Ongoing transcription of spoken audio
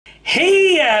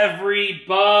Hey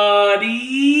everybody,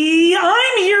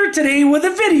 I'm here today with a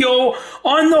video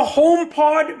on the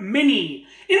HomePod Mini.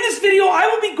 In this video, I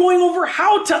will be going over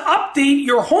how to update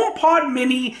your HomePod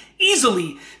Mini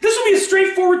easily. This will be a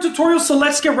straightforward tutorial, so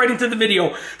let's get right into the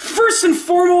video. First and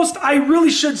foremost, I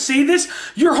really should say this,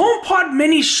 your HomePod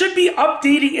Mini should be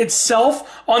updating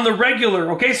itself on the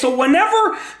regular, okay? So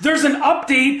whenever there's an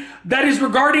update that is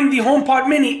regarding the HomePod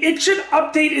Mini, it should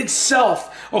update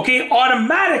itself, okay,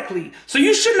 automatically. So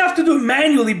you shouldn't have to do it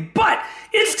manually, but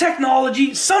it's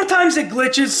technology. Sometimes it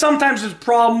glitches, sometimes there's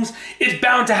problems. It's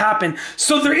bound to happen.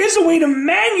 So there is a way to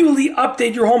manually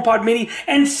update your HomePod Mini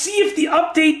and see if the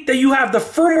update that you have, the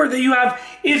firmware that you have,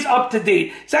 is up to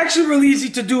date. It's actually really easy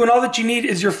to do, and all that you need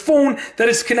is your phone that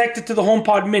is connected to the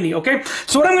HomePod Mini, okay?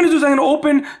 So what I'm gonna do is I'm gonna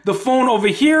open the phone over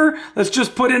here. Let's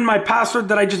just put in my password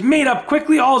that I just made up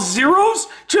quickly, all zeros,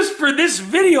 just for this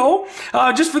video,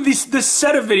 just for this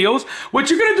set of videos. What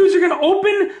you're gonna do is you're gonna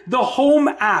open the Home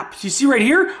app. So you see right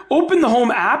here, open the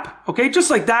Home app, okay? Just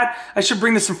like that. I should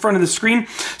bring this in front of the screen.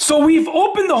 So we've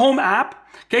opened the Home app.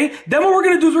 Okay, then what we're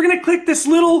going to do is we're going to click this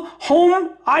little home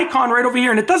icon right over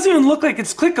here, and it doesn't even look like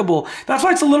it's clickable. That's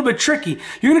why it's a little bit tricky.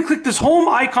 You're going to click this home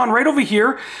icon right over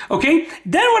here, okay?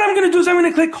 Then what I'm going to do is I'm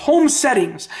going to click home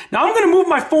settings. Now I'm going to move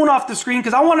my phone off the screen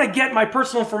because I want to get my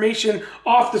personal information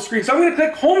off the screen. So I'm going to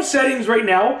click home settings right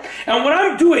now, and what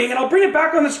I'm doing, and I'll bring it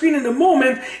back on the screen in a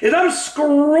moment, is I'm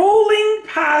scrolling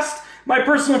past my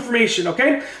personal information,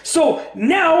 okay? So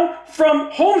now from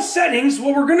home settings,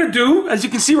 what we're gonna do, as you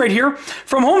can see right here,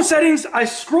 from home settings, I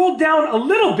scrolled down a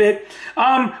little bit.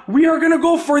 We are gonna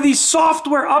go for the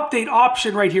software update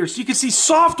option right here. So you can see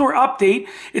software update,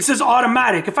 it says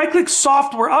automatic. If I click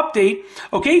software update,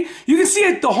 okay, you can see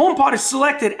it, the HomePod is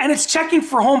selected and it's checking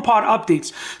for HomePod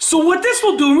updates. So what this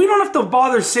will do, and we don't have to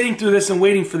bother sitting through this and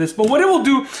waiting for this, but what it will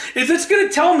do is it's gonna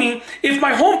tell me if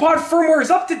my HomePod firmware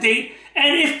is up to date,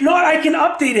 and if not, I can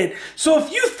update it. So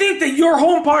if you think that your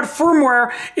HomePod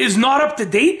firmware is not up to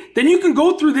date, then you can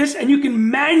go through this and you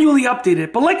can manually update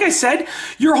it. But like I said,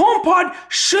 your HomePod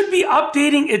should be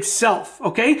updating itself,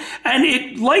 okay? And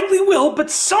it likely will, but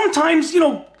sometimes,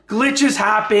 glitches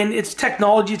happen. It's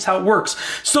technology. It's how it works.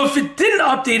 So if it didn't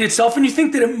update itself and you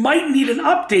think that it might need an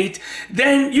update,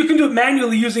 then you can do it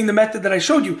manually using the method that I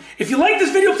showed you. If you like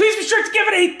this video, please be sure to give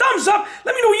it a thumbs up.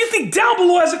 Let me know what you think down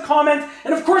below as a comment.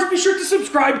 And of course, be sure to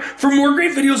subscribe for more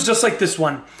great videos just like this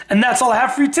one. And that's all I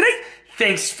have for you today.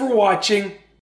 Thanks for watching.